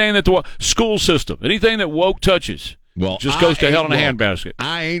 Anything that the school system, anything that woke touches, just goes to hell in a handbasket.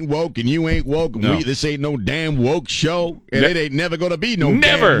 I ain't woke, and you ain't woke. And No. this ain't no damn woke show, and it ain't never gonna be no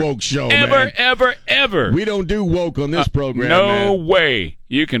Never damn woke show, ever, man. ever. We don't do woke on this program. No man. way.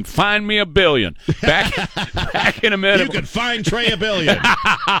 You can find me $1 billion. Back in a minute. You can find Trey $1 billion.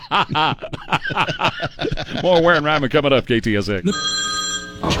 More Ware and Ryman coming up, KTSA.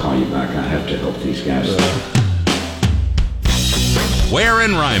 I'll call you back. I have to help these guys. Ware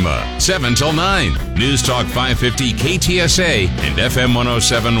and Rima, 7 till 9. News Talk 550 KTSA and FM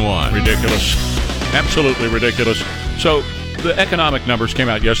 1071. Ridiculous. Absolutely ridiculous. So the economic numbers came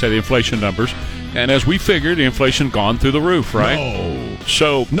out yesterday, the inflation numbers. And as we figured, the inflation gone through the roof, right? No.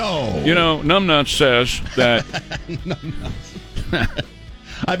 So, No. Numbnuts says that...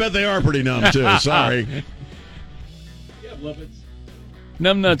 I bet they are pretty numb, too. Sorry.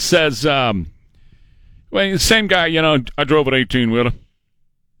 Numbnuts says, well, the same guy, I drove an 18-wheeler.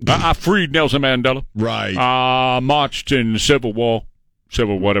 I freed Nelson Mandela. Right. Marched in the Civil War.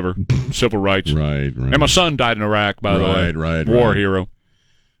 Civil rights. Right. And my son died in Iraq, by the way. Right. War hero.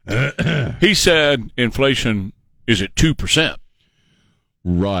 He said inflation is at 2%.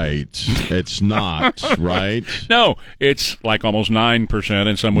 Right. It's not, right? No, it's like almost 9%,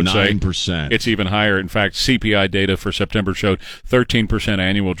 and some would say 9%. it's even higher. In fact, CPI data for September showed 13%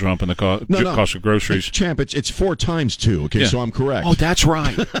 annual jump in the cost of groceries. Champ, it's 4 times 2, okay, so I'm correct. Oh, that's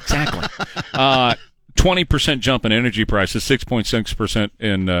right. Exactly. 20% jump in energy prices, 6.6%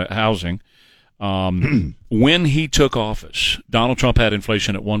 in housing. When he took office, Donald Trump had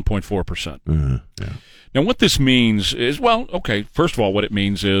inflation at 1.4%. Yeah. Now, what this means is, well, okay, first of all, what it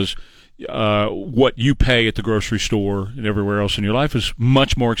means is what you pay at the grocery store and everywhere else in your life is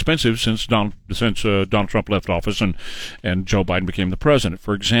much more expensive since Donald Trump left office and Joe Biden became the president.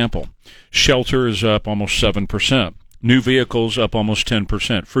 For example, shelter is up almost 7%. New vehicles up almost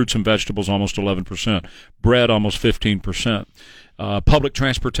 10%. Fruits and vegetables almost 11%. Bread almost 15%. Public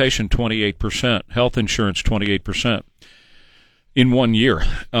transportation 28%. Health insurance 28%. In 1 year.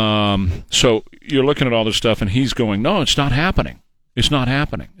 So you're looking at all this stuff, and he's going, no, it's not happening. It's not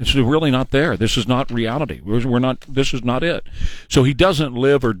happening. It's really not there. This is not reality. We're not. This is not it. So he doesn't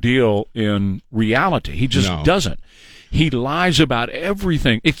live or deal in reality. He just doesn't. He lies about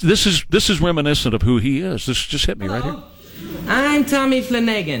everything. This is reminiscent of who he is. This just hit me right here. I'm Tommy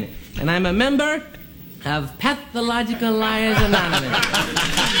Flanagan, and I'm a member of Pathological Liars Anonymous.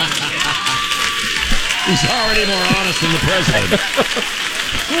 He's already more honest than the president.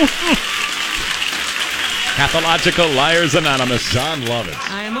 Pathological Liars Anonymous. John Lovitz.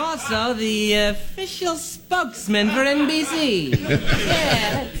 I am also the official spokesman for NBC.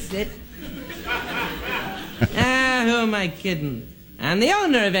 Yeah, that's it. Who am I kidding? I'm the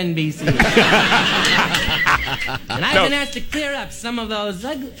owner of NBC. And I've been asked to clear up some of those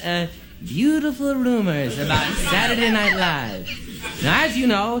beautiful rumors about Saturday Night Live. Now, as you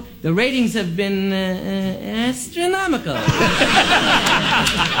know, the ratings have been astronomical.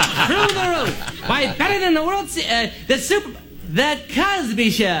 Through the roof. Why, better than the The Cosby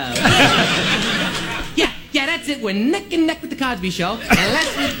Show. Yeah, that's it. We're neck and neck with the Cosby Show. And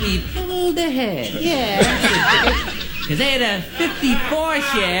last week we pulled ahead. Yeah, that's it. Because they had a 54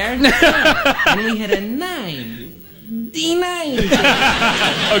 share, and we had a 99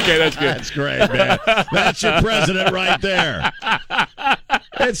 share. Okay, that's good. That's great, man. That's your president right there.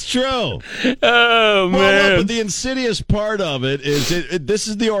 It's true. Oh, man. Well, but the insidious part of it is this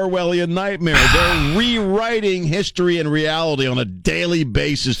is the Orwellian nightmare. They're rewriting history and reality on a daily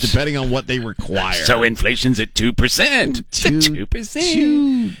basis, depending on what they require. So inflation's at 2%.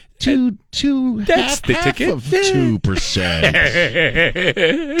 2%. That's the ticket. Half of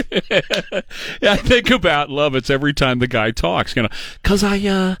 2%. I think about Lovitz every time the guy talks. Because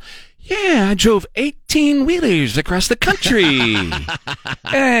I drove 18 wheelers across the country.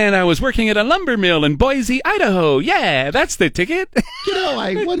 And I was working at a lumber mill in Boise, Idaho. Yeah, that's the ticket.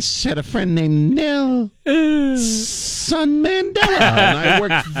 I once had a friend named Nelson Mandela, and I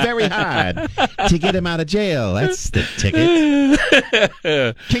worked very hard to get him out of jail. That's the ticket.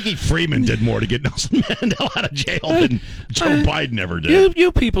 Kiki Freeman did more to get Nelson Mandela out of jail than Joe Biden ever did.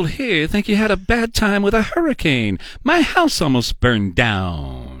 You people here think you had a bad time with a hurricane. My house almost burned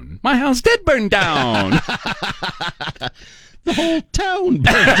down. My house did burn down. The whole town burned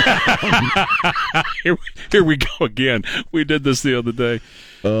down. Here we go again. We did this the other day.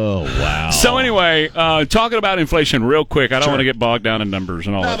 Oh, wow. So anyway, talking about inflation real quick. I don't want to get bogged down in numbers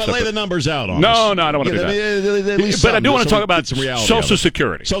and all that but stuff. lay the numbers out on us. No, I don't want to do that. But I do want to talk about Social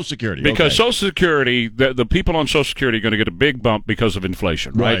Security. Social Security, because Social Security, the people on Social Security are going to get a big bump because of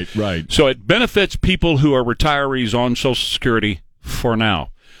inflation, right? Right. So it benefits people who are retirees on Social Security for now.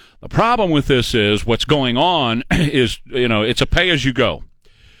 The problem with this is what's going on is, it's a pay-as-you-go.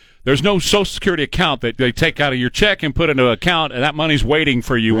 There's no Social Security account that they take out of your check and put into an account, and that money's waiting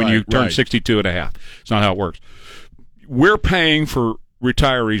for you when you turn 62 and a half. It's not how it works. We're paying for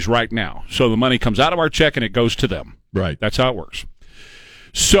retirees right now. So the money comes out of our check and it goes to them. Right. That's how it works.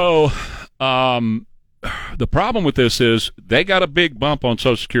 So the problem with this is they got a big bump on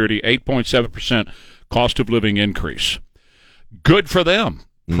Social Security, 8.7% cost of living increase. Good for them.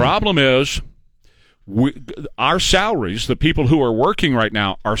 Problem is, our salaries, the people who are working right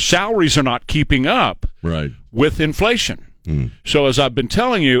now, our salaries are not keeping up with inflation. So as I've been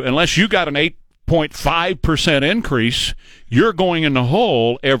telling you, unless you got an 8.5% increase, you're going in the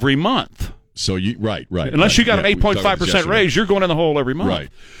hole every month. So right. Unless you got an 8.5% raise, you're going in the hole every month. Right.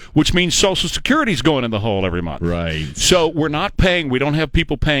 Which means Social Security's going in the hole every month. Right. So we're not paying. We don't have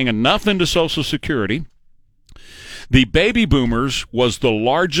people paying enough into Social Security. The baby boomers was the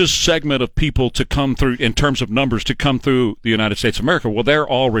largest segment of people to come through, in terms of numbers, to come through the United States of America. Well, they're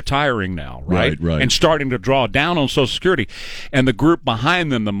all retiring now, right? Right. And starting to draw down on Social Security. And the group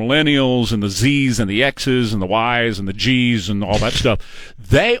behind them, the millennials and the Zs and the Xs and the Ys and the Gs and all that stuff,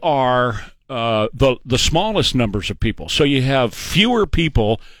 they are the smallest numbers of people. So you have fewer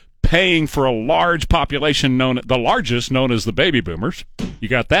people paying for a large population, the largest known as the baby boomers. You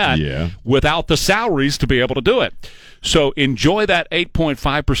got that? Yeah. Without the salaries to be able to do it. So enjoy that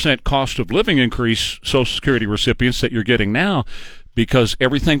 8.5% cost of living increase, Social Security recipients, that you're getting now, because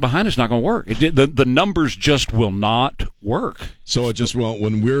everything behind it's not going to work. The numbers just will not work. So it just won't.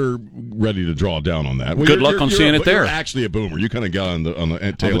 When we're ready to draw down on that, Good luck on seeing it there. You're actually a boomer. You kind of got on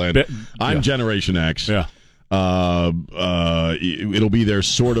the tail end. I'm Generation X. Yeah. It'll be there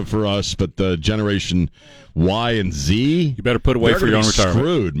sort of for us, but the Generation Y and Z, you better put away for your own retirement.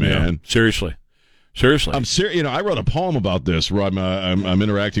 Screwed, man. Yeah. Seriously. I'm serious. I wrote a poem about this where I'm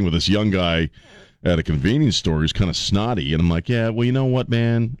interacting with this young guy at a convenience store who's kind of snotty, and I'm like, yeah, well, you know what,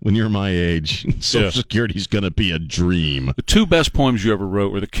 man? When you're my age, Social Security's going to be a dream. The two best poems you ever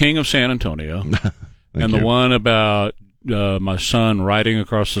wrote were The King of San Antonio and the one about my son riding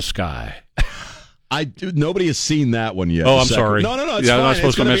across the sky. Nobody has seen that one yet. Oh, I'm sorry. No. It's I'm fine. not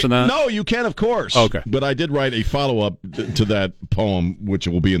supposed to mention that? No, you can, of course. Okay. But I did write a follow-up to that poem, which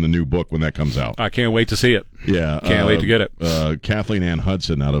will be in the new book when that comes out. I can't wait to see it. Yeah. Can't wait to get it. Kathleen Ann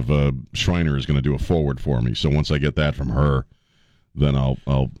Hudson out of Shriner is going to do a forward for me. So once I get that from her, then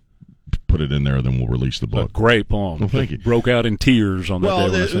I'll put it in there, then we'll release the book. A great poem. Well, thank you. Broke out in tears on that day.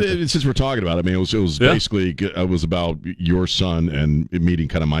 When I sent it. Since we're talking about it, I mean, it was basically, it was about your son and meeting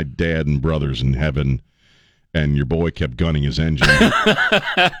kind of my dad and brothers and having... And your boy kept gunning his engine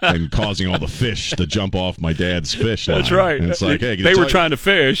and causing all the fish to jump off my dad's fish line. That's right. And it's like, hey, they were trying to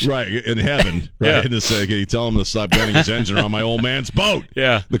fish. Right, in heaven. Right? Yeah. And it's like, can you tell him to stop gunning his engine on my old man's boat?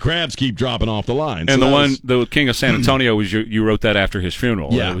 Yeah. The crabs keep dropping off the line. And so the King of San Antonio, was you wrote that after his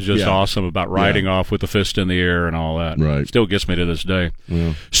funeral. Yeah. It was just awesome about riding off with the fist in the air and all that. Right. Still gets me to this day.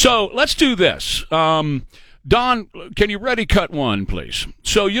 Yeah. So let's do this. Don, can you ready cut one, please?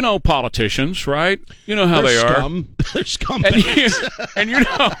 So you know politicians, right? You know how They're they scum. are. They're scumbags. And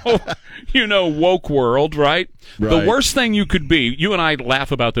you know woke world, right? Right. The worst thing you could be. You and I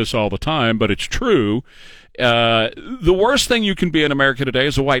laugh about this all the time, but it's true. The worst thing you can be in America today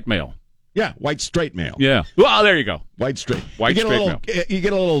is a white male. Yeah, white straight male. Yeah. Well, there you go. White straight. White you get straight a little, male. You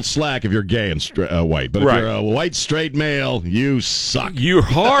get a little slack if you're gay and white, but if you're a white straight male, you suck. You're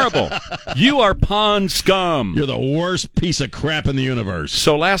horrible. You are pond scum. You're the worst piece of crap in the universe.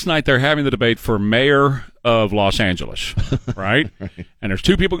 So last night they're having the debate for mayor of Los Angeles, right? And there's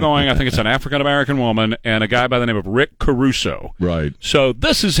two people going. I think it's an African-American woman and a guy by the name of Rick Caruso. Right. So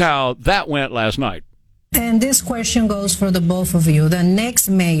this is how that went last night. And this question goes for the both of you. The next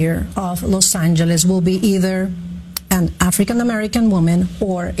mayor of Los Angeles will be either an African-American woman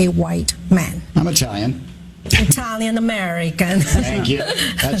or a white man. I'm Italian. Italian-American. Thank you.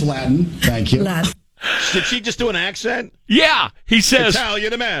 That's Latin. Thank you. Latin. Did she just do an accent? Yeah, he says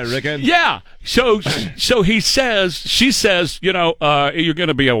Italian-American. Yeah. So he says, she says, you're going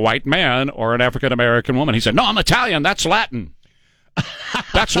to be a white man or an African-American woman. He said, no, I'm Italian. That's Latin.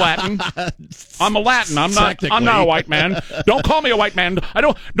 That's Latin. I'm a Latin. I'm not a white man. Don't call me a white man. I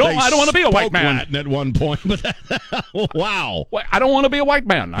don't want to be a white man. Latin at one point, but wow. I don't want to be a white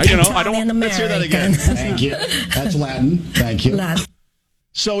man. I don't. Let's hear that again. Thank you. That's Latin. Thank you. Latin.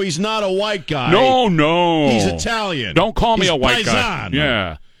 So he's not a white guy. No. He's Italian. Don't call me He's a white paisan. guy.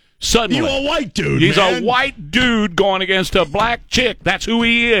 Yeah. Suddenly. You a white dude, He's man. a white dude going against a black chick. That's who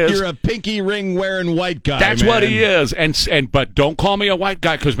he is. You're a pinky ring wearing white guy. That's man. what he is. But don't call me a white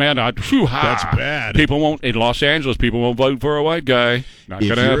guy because, man, that's bad. People won't, in Los Angeles, people won't vote for a white guy. Not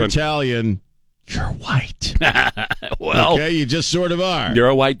going to happen. If you're Italian, you're white. Well, okay, you just sort of are. You're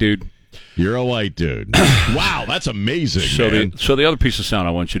a white dude. You're a white dude. Wow, that's amazing, man. So the other piece of sound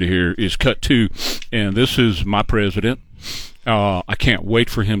I want you to hear is cut 2, and this is my president. I can't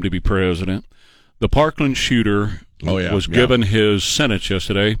wait for him to be president. The Parkland shooter was given his sentence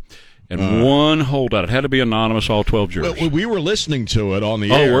yesterday, and one holdout. It had to be anonymous, all 12 jurors. Well, we were listening to it on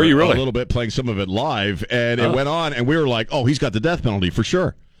the air. Were you really? A little bit, playing some of it live, and it went on, and we were like, oh, he's got the death penalty for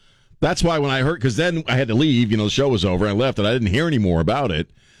sure. That's why when I heard, because then I had to leave, the show was over, I left, and I didn't hear any more about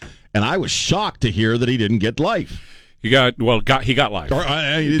it, and I was shocked to hear that he didn't get life. He got life. Or,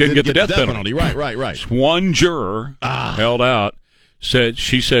 he didn't get the death penalty. Right. One juror held out.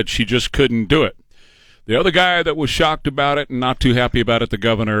 She said she just couldn't do it. The other guy that was shocked about it and not too happy about it, the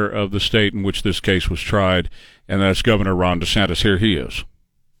governor of the state in which this case was tried, and that's Governor Ron DeSantis. Here he is.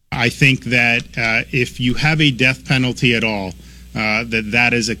 I think that if you have a death penalty at all,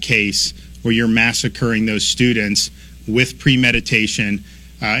 that is a case where you're massacring those students with premeditation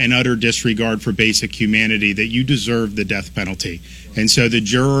and utter disregard for basic humanity, that you deserve the death penalty. And so the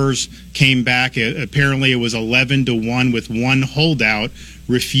jurors came back. Apparently it was 11-1 with one holdout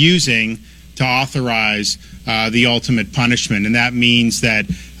refusing to authorize the ultimate punishment. And that means that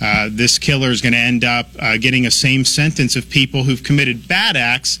this killer is going to end up getting a same sentence of people who've committed bad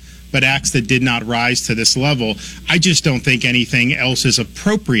acts, but acts that did not rise to this level. I just don't think anything else is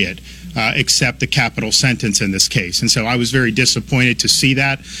appropriate except the capital sentence in this case. And so I was very disappointed to see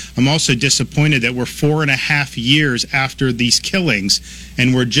that. I'm also disappointed that we're 4.5 years after these killings,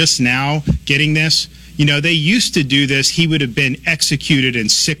 and we're just now getting this. You know, they used to do this. He would have been executed in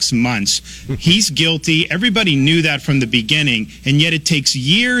 6 months. He's guilty. Everybody knew that from the beginning, and yet it takes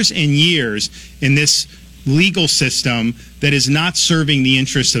years and years in this legal system that is not serving the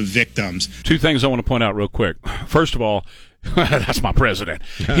interests of victims. Two things I want to point out real quick. First of all, that's my president.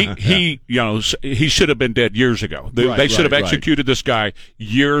 He should have been dead years ago. They should have executed this guy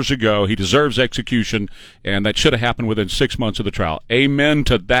years ago. He deserves execution, and that should have happened within 6 months of the trial. Amen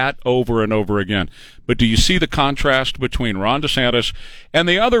to that over and over again. But do you see the contrast between Ron DeSantis and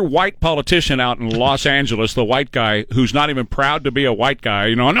the other white politician out in Los Angeles, the white guy who's not even proud to be a white guy?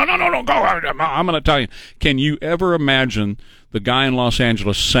 You know, no, go. I'm going to tell you. Can you ever imagine the guy in Los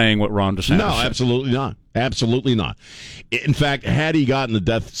Angeles saying what Ron DeSantis said? No, absolutely not. Absolutely not. In fact, had he gotten the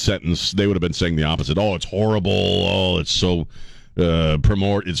death sentence, they would have been saying the opposite. Oh, it's horrible. Oh, it's so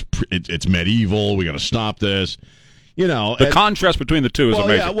it's medieval. We got to stop this. You know, the contrast between the two is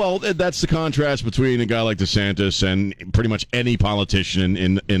amazing. Yeah, well, that's the contrast between a guy like DeSantis and pretty much any politician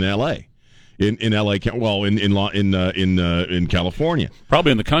in L.A. In L.A. Well, in California,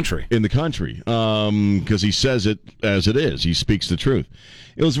 probably in the country, because he says it as it is. He speaks the truth.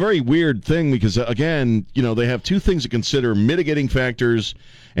 It was a very weird thing because, again, you know, they have two things to consider: mitigating factors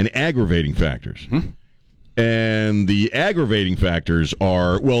and aggravating factors. And the aggravating factors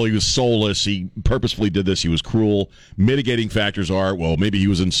are, well, he was soulless, he purposefully did this, he was cruel. Mitigating factors are, well, maybe he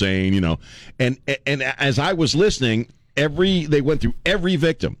was insane, you know. And as I was listening, they went through every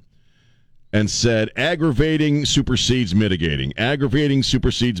victim and said aggravating supersedes mitigating. Aggravating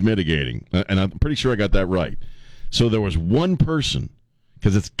supersedes mitigating. And I'm pretty sure I got that right. So there was one person,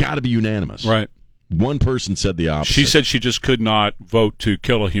 because it's got to be unanimous. Right. One person said the opposite. She said she just could not vote to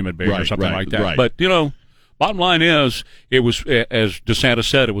kill a human being or something like that. Right. But, you know, bottom line is, it was, as DeSantis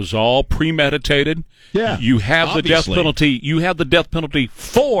said, it was all premeditated. Yeah. You have the death penalty. You have the death penalty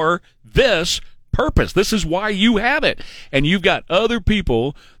for this purpose. This is why you have it. And you've got other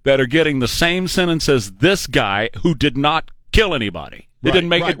people that are getting the same sentence as this guy who did not kill anybody. It didn't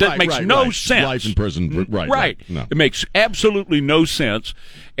make it makes no sense. Life in prison, right? No. It makes absolutely no sense,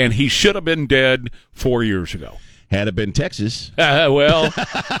 and he should have been dead 4 years ago. Had it been Texas, well,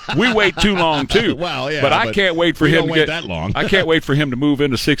 we wait too long too. Well, yeah, but I can't wait for him to get that long. I can't wait for him to move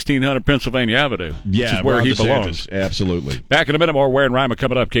into 1600 Pennsylvania Avenue, which is where he belongs. Absolutely. Back in a minute, more Ware and Rima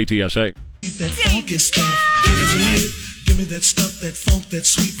coming up. KTSA. That funky stuff, give it to me. Give me that stuff, that funk, that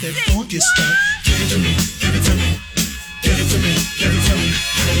sweet, that funky stuff. Give it to me, give it to me, give it to me, give it to me.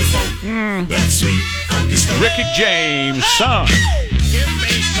 That sweet, funky stuff. Ricky James, son. Give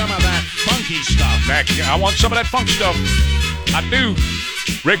me some of that funky stuff. I want some of that funk stuff. I do.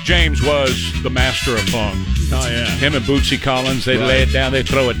 Rick James was the master of funk. Oh, yeah. Him and Bootsy Collins, they lay it down, they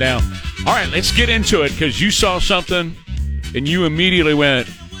throw it down. All right, let's get into it, because you saw something, and you immediately went,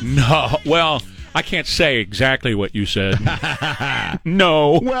 no. Well, I can't say exactly what you said.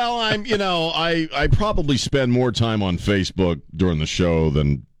 No. Well, I probably spend more time on Facebook during the show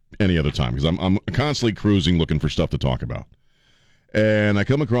than any other time, because I'm constantly cruising looking for stuff to talk about. And I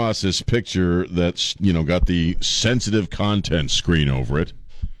come across this picture that's, got the sensitive content screen over it.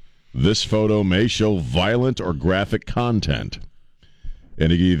 This photo may show violent or graphic content.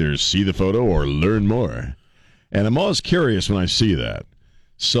 And you can either see the photo or learn more. And I'm always curious when I see that.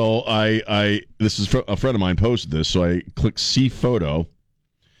 So this is a friend of mine posted this, so I click see photo.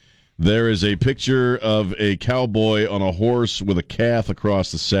 There is a picture of a cowboy on a horse with a calf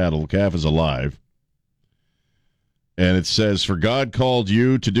across the saddle. The calf is alive. And it says, "For God called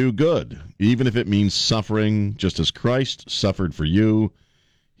you to do good, even if it means suffering, just as Christ suffered for you.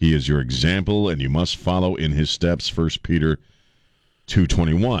 He is your example, and you must follow in his steps." 1 Peter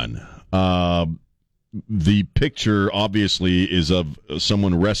 2:21. The picture, obviously, is of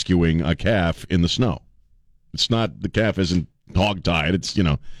someone rescuing a calf in the snow. It's not, the calf isn't hog-tied. It's,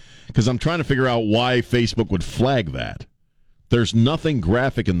 because I'm trying to figure out why Facebook would flag that. There's nothing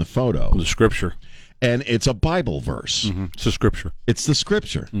graphic in the photo. The scripture. and it's a Bible verse. It's the scripture. It's the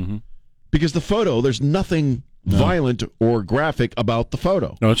scripture. Because the photo, there's nothing violent or graphic about the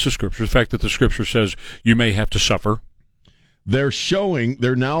photo. No, it's the scripture. The fact that the scripture says you may have to suffer.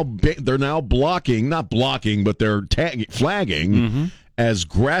 They're now blocking, not blocking, but they're flagging as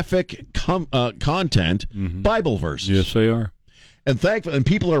graphic content Bible verses. Yes, they are. And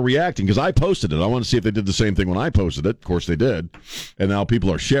people are reacting because I posted it. I want to see if they did the same thing when I posted it. Of course, they did, and now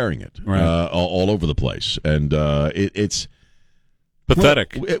people are sharing it all over the place, and it's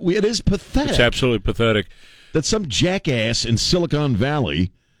pathetic. Well, it is pathetic. It's absolutely pathetic that some jackass in Silicon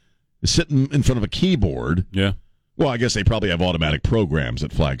Valley is sitting in front of a keyboard. Yeah. Well, I guess they probably have automatic programs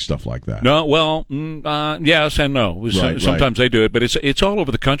that flag stuff like that. No, well, yes and no. Sometimes they do it, but it's all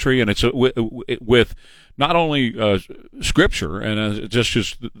over the country, and it's with not only scripture, and it's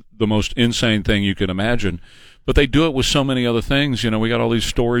just the most insane thing you can imagine, but they do it with so many other things. We got all these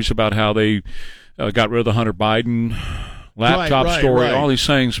stories about how they got rid of the Hunter Biden laptop story, all these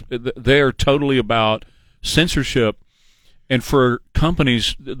things. They're totally about censorship. And for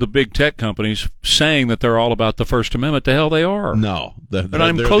companies, the big tech companies, saying that they're all about the First Amendment, the hell they are. No. They're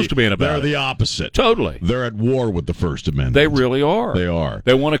not even close to being about it. They're the opposite. Totally. They're at war with the First Amendment. They really are. They are.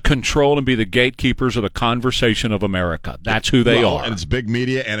 They want to control and be the gatekeepers of the conversation of America. That's who they are. And it's big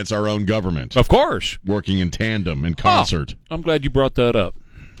media, and it's our own government. Of course. Working in tandem, in concert. Oh, I'm glad you brought that up.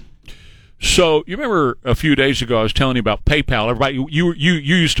 So, you remember a few days ago I was telling you about PayPal. Everybody, you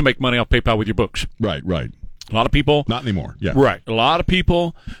used to make money off PayPal with your books. Right. A lot of people... Not anymore, yeah. Right. A lot of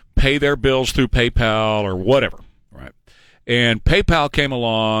people pay their bills through PayPal or whatever. Right. And PayPal came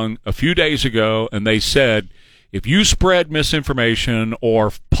along a few days ago, and they said, if you spread misinformation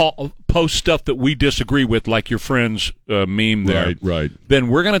or post stuff that we disagree with, like your friend's meme there, right. then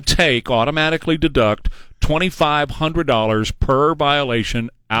we're going to automatically deduct $2,500 per violation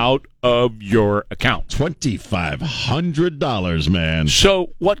out of your account. $2,500, man.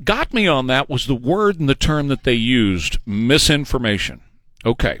 So what got me on that was the word and the term that they used, misinformation.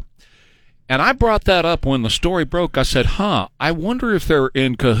 Okay. And I brought that up when the story broke. I said, I wonder if they're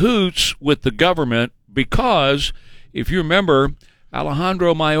in cahoots with the government because, if you remember,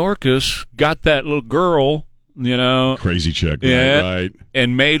 Alejandro Mayorkas got that little girl, Crazy chick, right.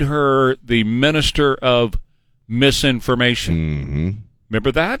 And made her the minister of misinformation. Mm-hmm.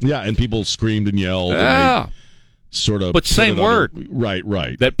 Remember that? Yeah, and people screamed and yelled. Yeah. And sort of. But same word.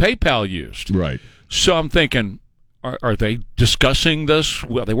 Right. That PayPal used. Right. So I'm thinking, are they discussing this?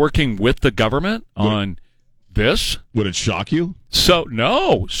 Are they working with the government on this? Would it shock you? So,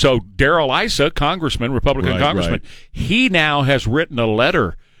 no. So Darrell Issa, Republican congressman, he now has written a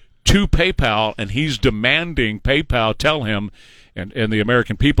letter to PayPal, and he's demanding PayPal tell him and the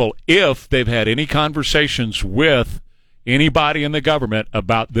American people if they've had any conversations with anybody in the government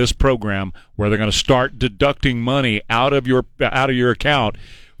about this program where they're going to start deducting money out of your account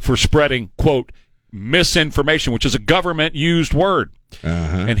for spreading, quote, misinformation, which is a government-used word.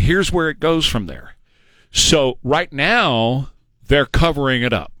 And here's where it goes from there. So right now, they're covering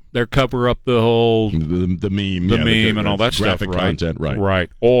it up. They cover up the whole the meme, and all that stuff, graphic content, right.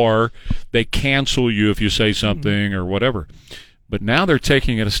 Or they cancel you if you say something or whatever. But now they're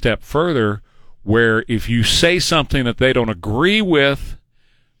taking it a step further, where if you say something that they don't agree with,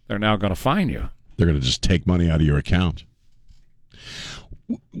 they're now going to fine you. They're going to just take money out of your account.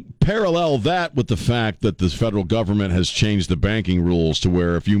 Parallel that with the fact that the federal government has changed the banking rules to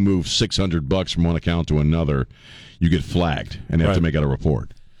where if you move $600 from one account to another, you get flagged and have to make out a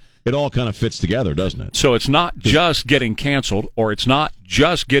report. It all kind of fits together, doesn't it? So it's not just getting canceled, or it's not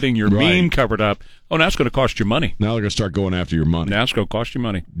just getting your meme covered up. Oh, now it's going to cost you money. Now they're going to start going after your money. Now it's going to cost you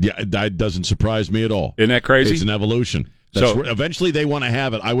money. Yeah, that doesn't surprise me at all. Isn't that crazy? It's an evolution. So eventually they want to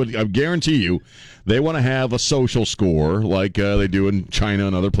have it. I guarantee you, they want to have a social score like they do in China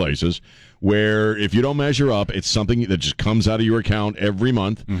and other places, where if you don't measure up, it's something that just comes out of your account every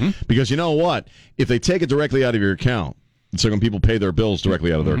month. Because you know what? If they take it directly out of your account, so when people pay their bills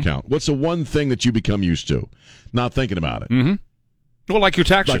directly out of their account, what's the one thing that you become used to? Not thinking about it. Well, like your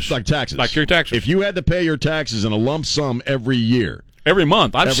taxes. Like taxes. Like your taxes. If you had to pay your taxes in a lump sum every year. Every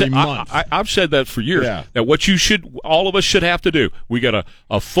month. I've said that for years. Yeah. That what all of us should have to do. We get a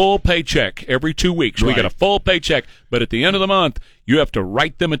full paycheck every 2 weeks. We get a full paycheck. But at the end of the month, you have to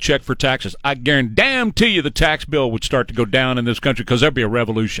write them a check for taxes. I guarantee you the tax bill would start to go down in this country because there'd be a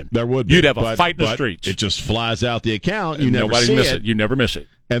revolution. There would be. You'd have a fight in the but streets. It just flies out the account. You And never nobody see miss it. You never miss it.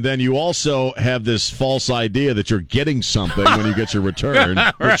 And then you also have this false idea that you're getting something when you get your return,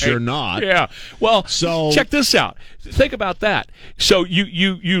 Right. which you're not. Yeah. Well, So- check this out. Think about that. So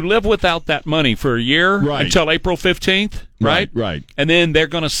you live without that money for a year Right. until April 15th, right? Right. And then they're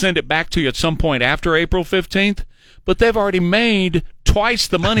going to send it back to you at some point after April 15th. But they've already made twice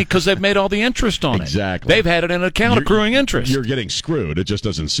the money because they've made all the interest on it. Exactly. They've had it in an account accruing interest. You're getting screwed. It just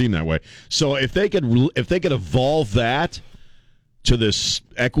doesn't seem that way. So if they could evolve that to this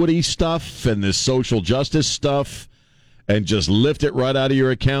equity stuff and this social justice stuff and just lift it right out of your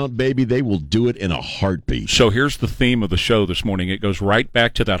account, baby, they will do it in a heartbeat. So here's the theme of the show this morning. It goes right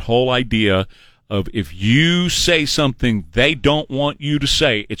back to that whole idea of if you say something they don't want you to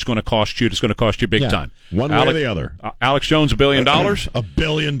say, it's going to cost you. It's going to cost you big time. One way or the other. Alex Jones, $1 billion. $1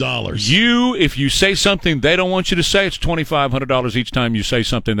 billion. If you say something they don't want you to say, it's $2,500 each time you say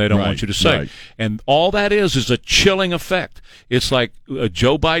something they don't want you to say. Right. And all that is a chilling effect. It's like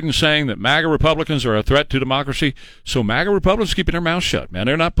Joe Biden saying that MAGA Republicans are a threat to democracy. So MAGA Republicans are keeping their mouths shut, man.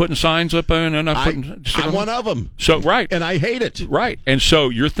 They're not putting signs up and they're not putting. I'm one of them. So right, and I hate it. Right, and so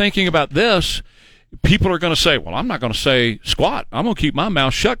you're thinking about this. People are going to say, "Well, I'm not going to say squat. I'm going to keep my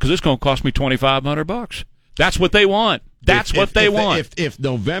mouth shut because it's going to cost me $2,500." That's what they want. That's what they want. If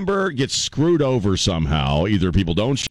November gets screwed over somehow, either people don't